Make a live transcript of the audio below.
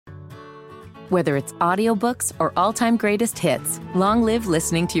Whether it's audiobooks or all-time greatest hits, long live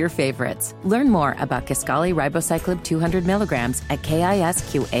listening to your favorites. Learn more about Kisqali Ribociclib 200 milligrams at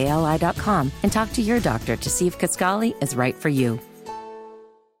KISQALI.com and talk to your doctor to see if Kisqali is right for you.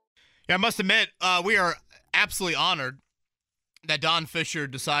 Yeah, I must admit, we are absolutely honored that Don Fischer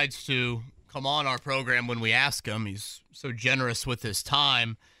decides to come on our program when we ask him. He's so generous with his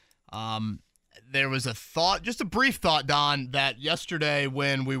time. There was a thought, just a brief thought, Don, that yesterday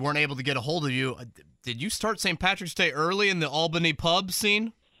when we weren't able to get a hold of you, did you start St. Patrick's Day early in the Albany pub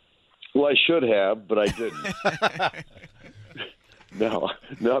scene? Well, I should have, but I didn't.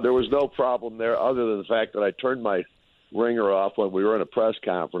 No, there was no problem there other than the fact that I turned my ringer off when we were in a press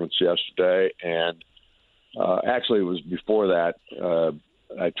conference yesterday, and actually it was before that.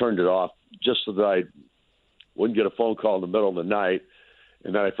 I turned it off just so that I wouldn't get a phone call in the middle of the night,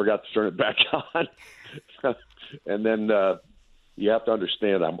 and then I forgot to turn it back on. And then you have to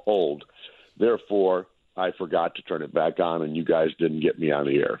understand I'm old. Therefore, I forgot to turn it back on, and you guys didn't get me on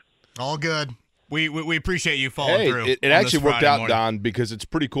the air. All good. We appreciate you following through. It actually worked out, Don, because it's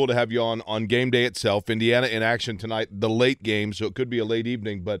pretty cool to have you on game day itself. Indiana in action tonight, the late game, so it could be a late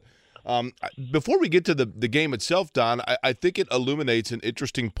evening. But before we get to the game itself, Don, I think it illuminates an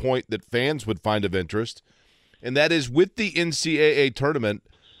interesting point that fans would find of interest, and that is with the NCAA tournament,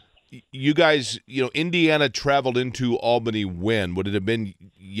 you guys, Indiana traveled into Albany when? Would it have been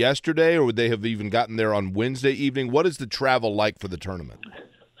yesterday, or would they have even gotten there on Wednesday evening? What is the travel like for the tournament?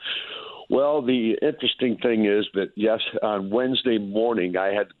 Well, the interesting thing is that, yes, on Wednesday morning I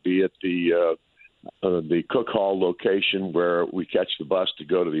had to be at the Cook Hall location where we catch the bus to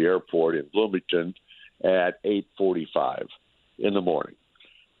go to the airport in Bloomington at 8:45 in the morning.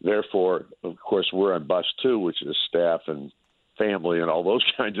 Therefore, of course, we're on bus 2, which is staff and family and all those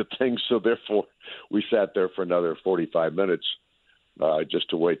kinds of things. So, therefore, we sat there for another 45 minutes just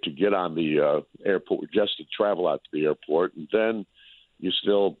to wait to get on the airport, just to travel out to the airport. And then you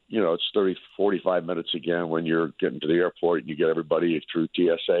still, it's 30, 45 minutes again when you're getting to the airport and you get everybody through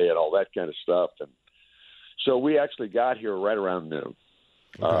TSA and all that kind of stuff. And so we actually got here right around noon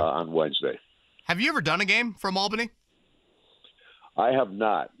on Wednesday. Have you ever done a game from Albany? I have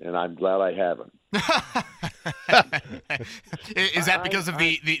not, and I'm glad I haven't. Is that because of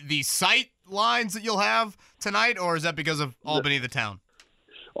the sight lines that you'll have tonight, or is that because of Albany, the town?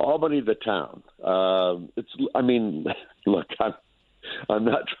 Albany, the town. Look, I'm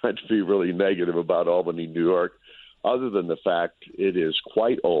not trying to be really negative about Albany, New York, other than the fact it is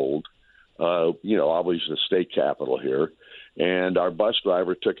quite old. Obviously the state capital here. And our bus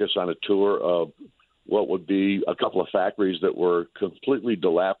driver took us on a tour of what would be a couple of factories that were completely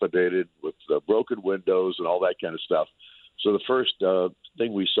dilapidated with broken windows and all that kind of stuff. So the first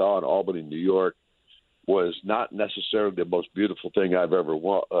thing we saw in Albany, New York, was not necessarily the most beautiful thing I've ever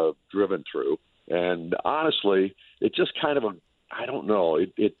driven through. And honestly, it just kind of I don't know. I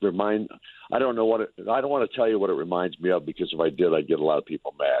don't want to tell you what it reminds me of, because if I did, I'd get a lot of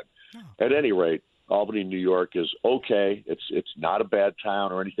people mad. Oh. At any rate, Albany, New York is okay. It's not a bad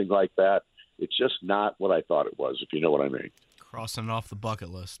town or anything like that. It's just not what I thought it was, if you know what I mean. Crossing it off the bucket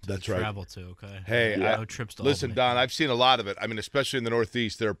list. That's to right. Travel to, okay. Hey, no trips to listen, Albany. Don, I've seen a lot of it. I mean, especially in the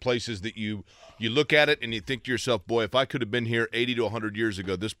Northeast, there are places that you look at it and you think to yourself, boy, if I could have been here 80 to 100 years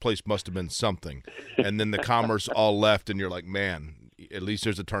ago, this place must have been something. And then the commerce all left, and you're like, man, at least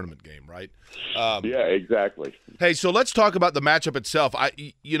there's a tournament game, right? Yeah, exactly. Hey, so let's talk about the matchup itself.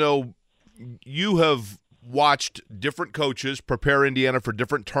 You have watched different coaches prepare Indiana for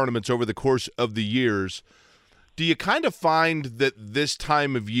different tournaments over the course of the years. Do you kind of find that this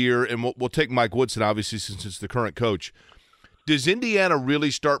time of year, and we'll take Mike Woodson, obviously, since it's the current coach, does Indiana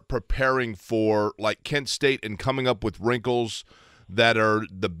really start preparing for, like, Kent State and coming up with wrinkles that are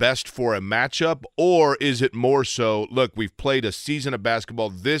the best for a matchup? Or is it more so, look, we've played a season of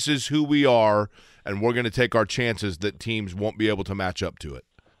basketball, this is who we are, and we're going to take our chances that teams won't be able to match up to it?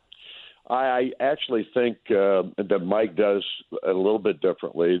 I actually think that Mike does a little bit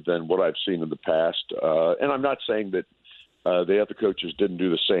differently than what I've seen in the past. And I'm not saying that the other coaches didn't do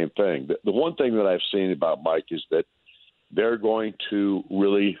the same thing. The one thing that I've seen about Mike is that they're going to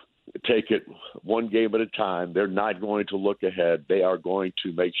really take it one game at a time. They're not going to look ahead. They are going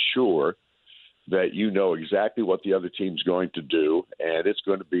to make sure that you know exactly what the other team's going to do, and it's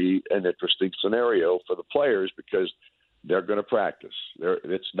going to be an interesting scenario for the players because they're going to practice.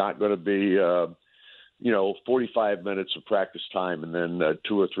 It's not going to be, 45 minutes of practice time and then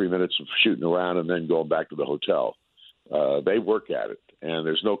 2 or 3 minutes of shooting around and then going back to the hotel. They work at it, and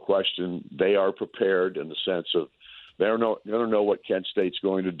there's no question they are prepared in the sense of they don't know what Kent State's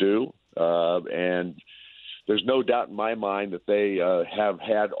going to do, and there's no doubt in my mind that they have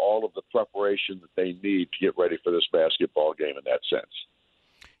had all of the preparation that they need to get ready for this basketball game in that sense.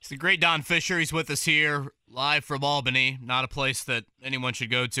 It's the great Don Fischer. He's with us here live from Albany, not a place that anyone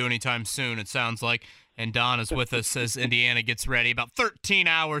should go to anytime soon, it sounds like. And Don is with us as Indiana gets ready, about 13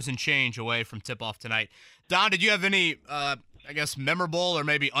 hours and change away from tip-off tonight. Don, did you have any, memorable or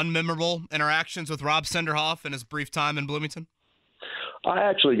maybe unmemorable interactions with Rob Senderhoff in his brief time in Bloomington? I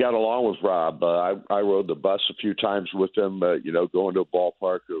actually got along with Rob. I rode the bus a few times with him, going to a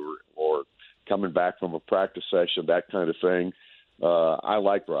ballpark or coming back from a practice session, that kind of thing. I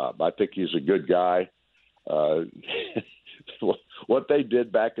like Rob. I think he's a good guy. What they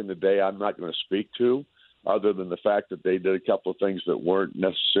did back in the day, I'm not going to speak to, other than the fact that they did a couple of things that weren't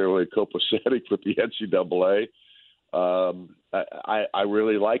necessarily copacetic with the NCAA. I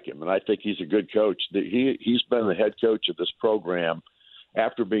really like him, and I think he's a good coach. He's been the head coach of this program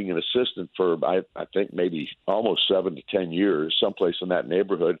after being an assistant for, I think, maybe almost 7 to 10 years, someplace in that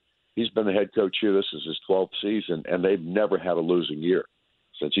neighborhood. He's been the head coach here. This is his 12th season, and they've never had a losing year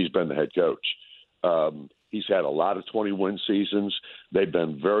since he's been the head coach. He's had a lot of 20-win seasons. They've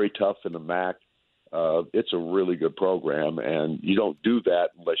been very tough in the MAC. It's a really good program, and you don't do that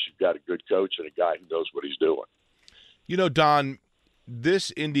unless you've got a good coach and a guy who knows what he's doing. You know, Don,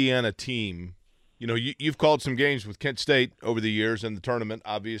 this Indiana team, you've called some games with Kent State over the years in the tournament,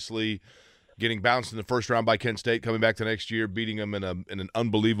 obviously getting bounced in the first round by Kent State, coming back the next year, beating them in an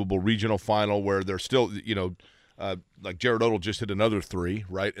unbelievable regional final where they're still, like Jared Odell just hit another 3,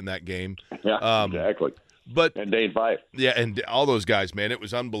 right, in that game. Yeah, exactly. And Dane Fife. Yeah, and all those guys, man. It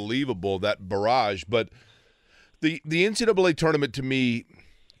was unbelievable, that barrage. But the NCAA tournament, to me,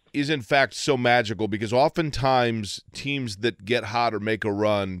 is in fact so magical because oftentimes teams that get hot or make a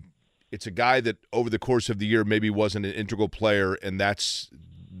run, it's a guy that over the course of the year maybe wasn't an integral player, and that's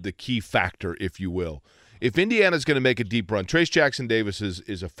the key factor, if you will. If Indiana's going to make a deep run, Trace Jackson-Davis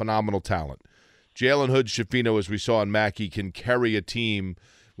is a phenomenal talent. Jalen Hood-Schifino, as we saw in Mackey, can carry a team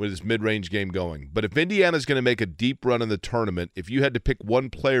with his mid-range game going. But if Indiana's going to make a deep run in the tournament, if you had to pick one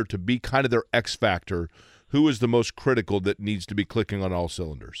player to be kind of their X factor, who is the most critical that needs to be clicking on all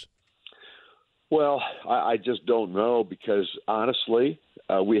cylinders? Well, I just don't know because, honestly,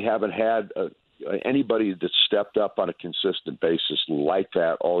 we haven't had anybody that's stepped up on a consistent basis like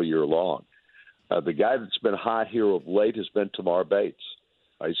that all year long. The guy that's been hot here of late has been Tamar Bates.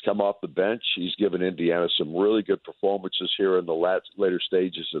 He's come off the bench. He's given Indiana some really good performances here in the later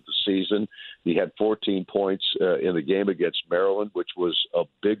stages of the season. He had 14 points in the game against Maryland, which was a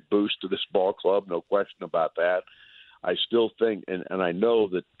big boost to this ball club, no question about that. I still think, and I know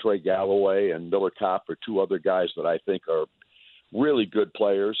that Troy Galloway and Miller Kopp are two other guys that I think are really good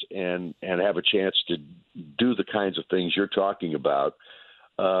players and have a chance to do the kinds of things you're talking about.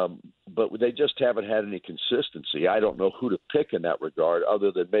 But they just haven't had any consistency. I don't know who to pick in that regard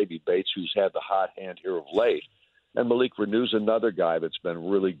other than maybe Bates, who's had the hot hand here of late. And Malik Renew's another guy that's been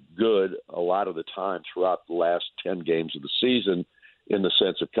really good a lot of the time throughout the last 10 games of the season in the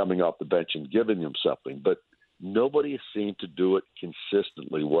sense of coming off the bench and giving them something. But nobody has seemed to do it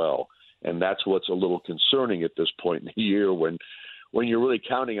consistently well. And that's what's a little concerning at this point in the year when you're really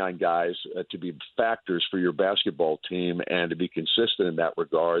counting on guys to be factors for your basketball team and to be consistent in that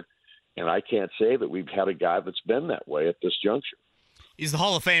regard. And I can't say that we've had a guy that's been that way at this juncture. He's the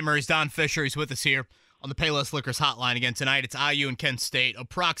Hall of Famer. He's Don Fischer. He's with us here on the Payless Liquors hotline again tonight. It's IU and Kent State,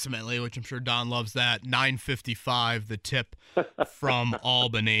 approximately, which I'm sure Don loves that, 9:55, the tip from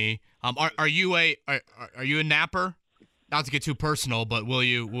Albany. Are you a napper? Not to get too personal, but will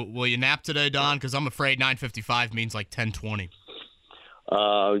you nap today, Don? Because I'm afraid 9:55 means like 10:20.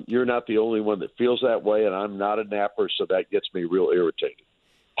 You're not the only one that feels that way, and I'm not a napper, so that gets me real irritated.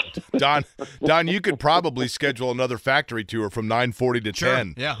 Don, you could probably schedule another factory tour from 9:40 to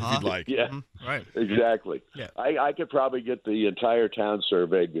 10 if you'd like. Yeah, right. Exactly. Yeah. I could probably get the entire town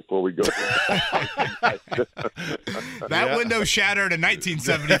surveyed before we go. That window shattered in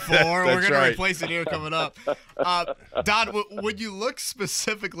 1974. We're going to replace it here coming up. Don, would you look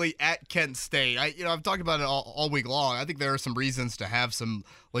specifically at Kent State? I've talked about it all week long. I think there are some reasons to have some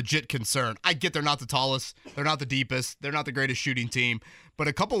legit concern. I get they're not the tallest, they're not the deepest, they're not the greatest shooting team, but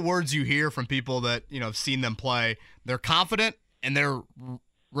a couple words you hear from people that have seen them play, they're confident and they're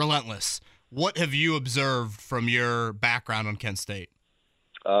relentless. What have you observed from your background on Kent State?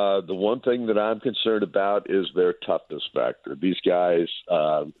 The one thing that I'm concerned about is their toughness factor. These guys,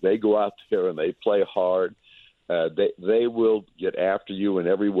 they go out there and they play hard. They will get after you in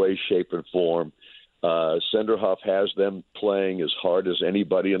every way, shape, and form. Senderhoff has them playing as hard as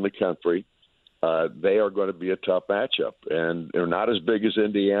anybody in the country. They are going to be a tough matchup, and they're not as big as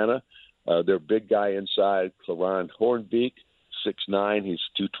Indiana. Their big guy inside, Claron Hornbeek, 6'9". He's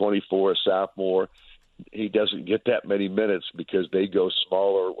 224, a sophomore. He doesn't get that many minutes because they go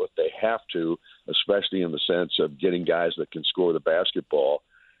smaller what they have to, especially in the sense of getting guys that can score the basketball.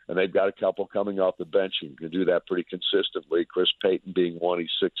 And they've got a couple coming off the bench who can do that pretty consistently. Chris Payton being one,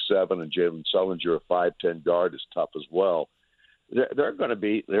 he's 6'7", and Jalen Sullinger, a 5'10" guard, is tough as well. They're going to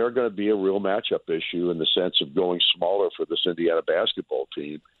be a real matchup issue in the sense of going smaller for this Indiana basketball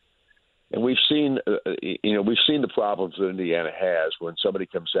team. And we've seen the problems that Indiana has when somebody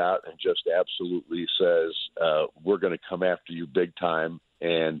comes out and just absolutely says, we're going to come after you big time,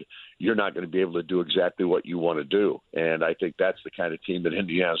 and you're not going to be able to do exactly what you want to do. And I think that's the kind of team that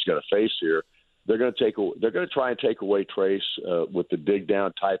Indiana's going to face here. They're going to try and take away Trace with the dig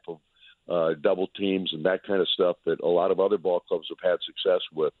down type of double teams and that kind of stuff that a lot of other ball clubs have had success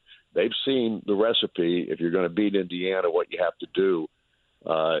with. They've seen the recipe. If you're going to beat Indiana, what you have to do.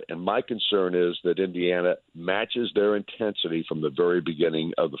 And my concern is that Indiana matches their intensity from the very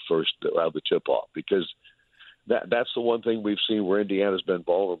beginning of the tip-off, because that's the one thing we've seen where Indiana's been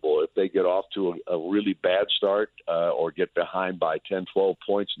vulnerable. If they get off to a really bad start or get behind by 10, 12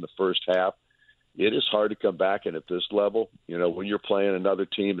 points in the first half, it is hard to come back. And at this level, when you're playing another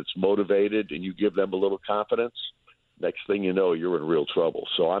team that's motivated and you give them a little confidence, next thing you know, you're in real trouble.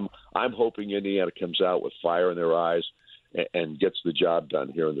 So I'm hoping Indiana comes out with fire in their eyes and gets the job done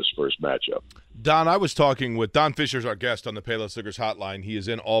here in this first matchup. Don, I was talking with Don Fischer, our guest on the Payless Liquors Hotline. He is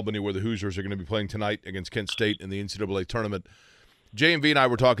in Albany, where the Hoosiers are going to be playing tonight against Kent State in the NCAA tournament. J&V and I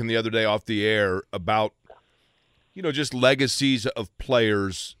were talking the other day off the air about, just legacies of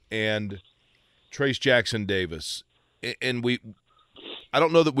players and Trace Jackson Davis. And I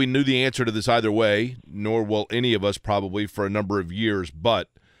don't know that we knew the answer to this either way, nor will any of us probably for a number of years, but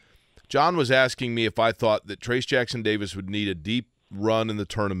John was asking me if I thought that Trace Jackson Davis would need a deep run in the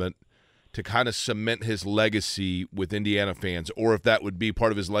tournament to kind of cement his legacy with Indiana fans, or if that would be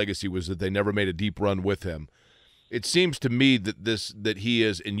part of his legacy was that they never made a deep run with him. It seems to me that he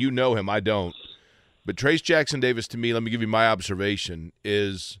is, and you know him, I don't, but Trace Jackson Davis to me, let me give you my observation,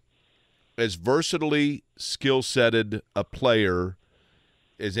 is as versatily skill-setted a player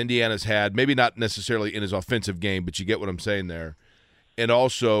as Indiana's had, maybe not necessarily in his offensive game, but you get what I'm saying there, and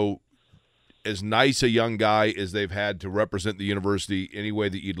also as nice a young guy as they've had to represent the university any way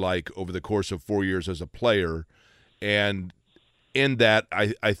that you'd like over the course of 4 years as a player. And in that,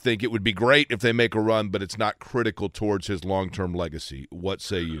 I think it would be great if they make a run, but it's not critical towards his long-term legacy. What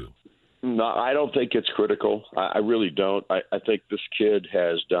say you? No, I don't think it's critical. I really don't. I think this kid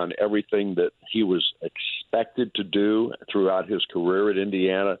has done everything that he was expected to do throughout his career at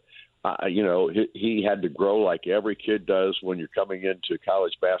Indiana. He had to grow like every kid does when you're coming into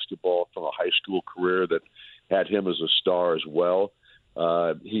college basketball from a high school career that had him as a star as well.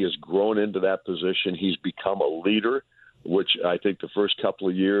 He has grown into that position. He's become a leader, which I think the first couple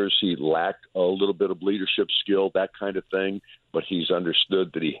of years he lacked a little bit of leadership skill, that kind of thing. But he's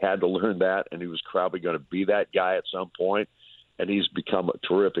understood that he had to learn that, and he was probably going to be that guy at some point. And he's become a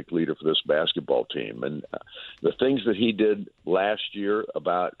terrific leader for this basketball team. And the things that he did last year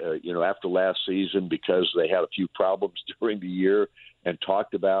about, after last season, because they had a few problems during the year and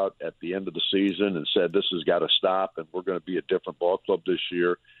talked about at the end of the season and said, this has got to stop and we're going to be a different ball club this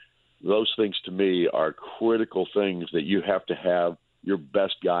year. Those things to me are critical things that you have to have your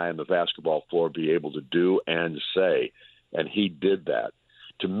best guy on the basketball floor be able to do and say. And he did that.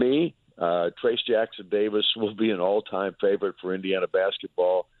 To me, Trace Jackson Davis will be an all-time favorite for Indiana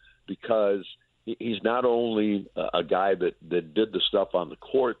basketball because he's not only a guy that did the stuff on the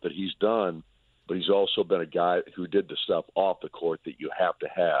court that he's done, but he's also been a guy who did the stuff off the court that you have to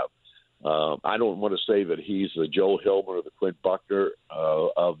have. I don't want to say that he's the Joe Hillman or the Quinn Buckner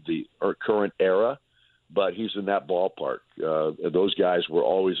of the current era, but he's in that ballpark. Those guys were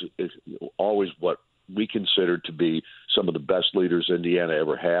always what we considered to be some of the best leaders Indiana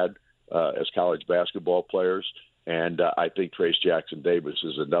ever had as college basketball players. And I think Trace Jackson Davis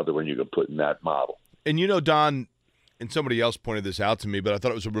is another one you can put in that model. And Don, and somebody else pointed this out to me, but I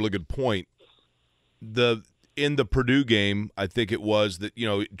thought it was a really good point. In the Purdue game, I think it was that,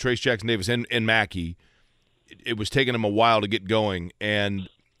 Trace Jackson Davis and Mackey, it was taking him a while to get going. And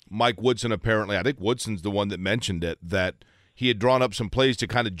Mike Woodson apparently, I think Woodson's the one that mentioned it, that he had drawn up some plays to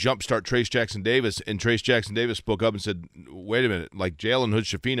kind of jumpstart Trace Jackson Davis, and Trace Jackson Davis spoke up and said, wait a minute, like Jalen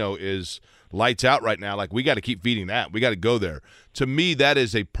Hood-Schifino is lights out right now. Like, we got to keep feeding that. We got to go there. To me, that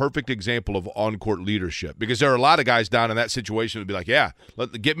is a perfect example of on-court leadership because there are a lot of guys down in that situation that would be like, yeah,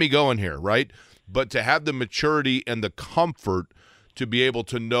 get me going here, right? But to have the maturity and the comfort to be able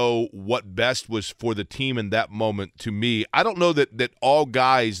to know what best was for the team in that moment to me. I don't know that all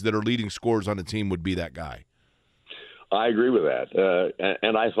guys that are leading scorers on a team would be that guy. I agree with that.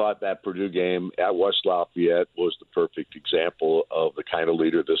 And I thought that Purdue game at West Lafayette was the perfect example of the kind of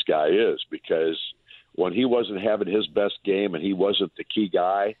leader this guy is, because when he wasn't having his best game and he wasn't the key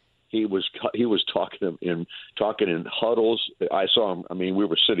guy, he was talking in huddles. I saw him. I mean, we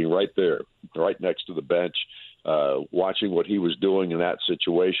were sitting right there, right next to the bench, watching what he was doing in that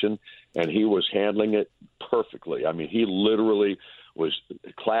situation, and he was handling it perfectly. I mean, he literally was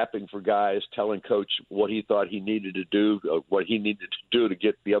clapping for guys, telling coach what he thought he needed to do, what he needed to do to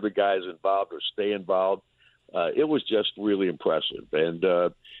get the other guys involved or stay involved. It was just really impressive.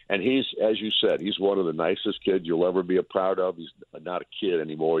 And he's, as you said, he's one of the nicest kids you'll ever be proud of. He's not a kid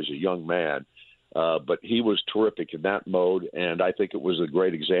anymore. He's a young man. But he was terrific in that mode, and I think it was a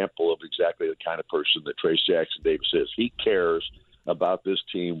great example of exactly the kind of person that Trace Jackson Davis is. He cares about this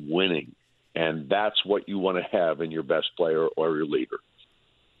team winning, and that's what you want to have in your best player or your leader.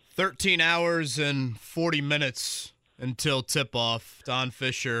 13 hours and 40 minutes until tip-off. Don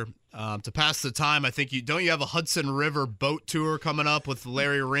Fischer, to pass the time, I think don't you have a Hudson River boat tour coming up with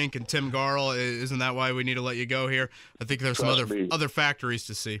Larry Rink and Tim Garl? Isn't that why we need to let you go here? I think there's some other factories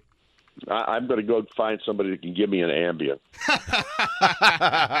to see. I'm going to go find somebody that can give me an Ambien.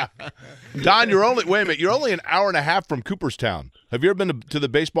 Don, you're only an hour and a half from Cooperstown. Have you ever been to the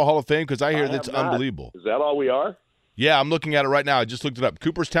Baseball Hall of Fame? Because I hear that's unbelievable. Is that all we are? Yeah, I'm looking at it right now. I just looked it up.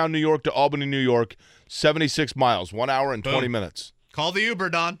 Cooperstown, New York to Albany, New York, 76 miles, 1 hour and 20 minutes. Call the Uber,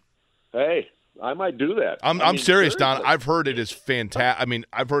 Don. Hey, I might do that. I'm serious, Don. I've heard it is fantastic. I mean,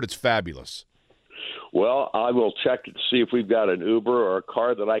 I've heard it's fabulous. Well, I will check to see if we've got an Uber or a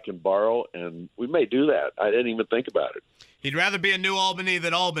car that I can borrow, and we may do that. I didn't even think about it. He'd rather be in New Albany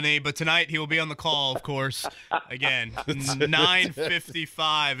than Albany, but tonight he will be on the call, of course. Again,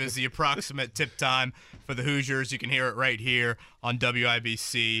 9:55 is the approximate tip time for the Hoosiers. You can hear it right here on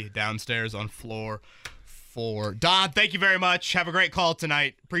WIBC downstairs on floor 4. Don, thank you very much. Have a great call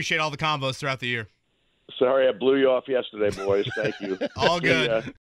tonight. Appreciate all the combos throughout the year. Sorry I blew you off yesterday, boys. Thank you. All good.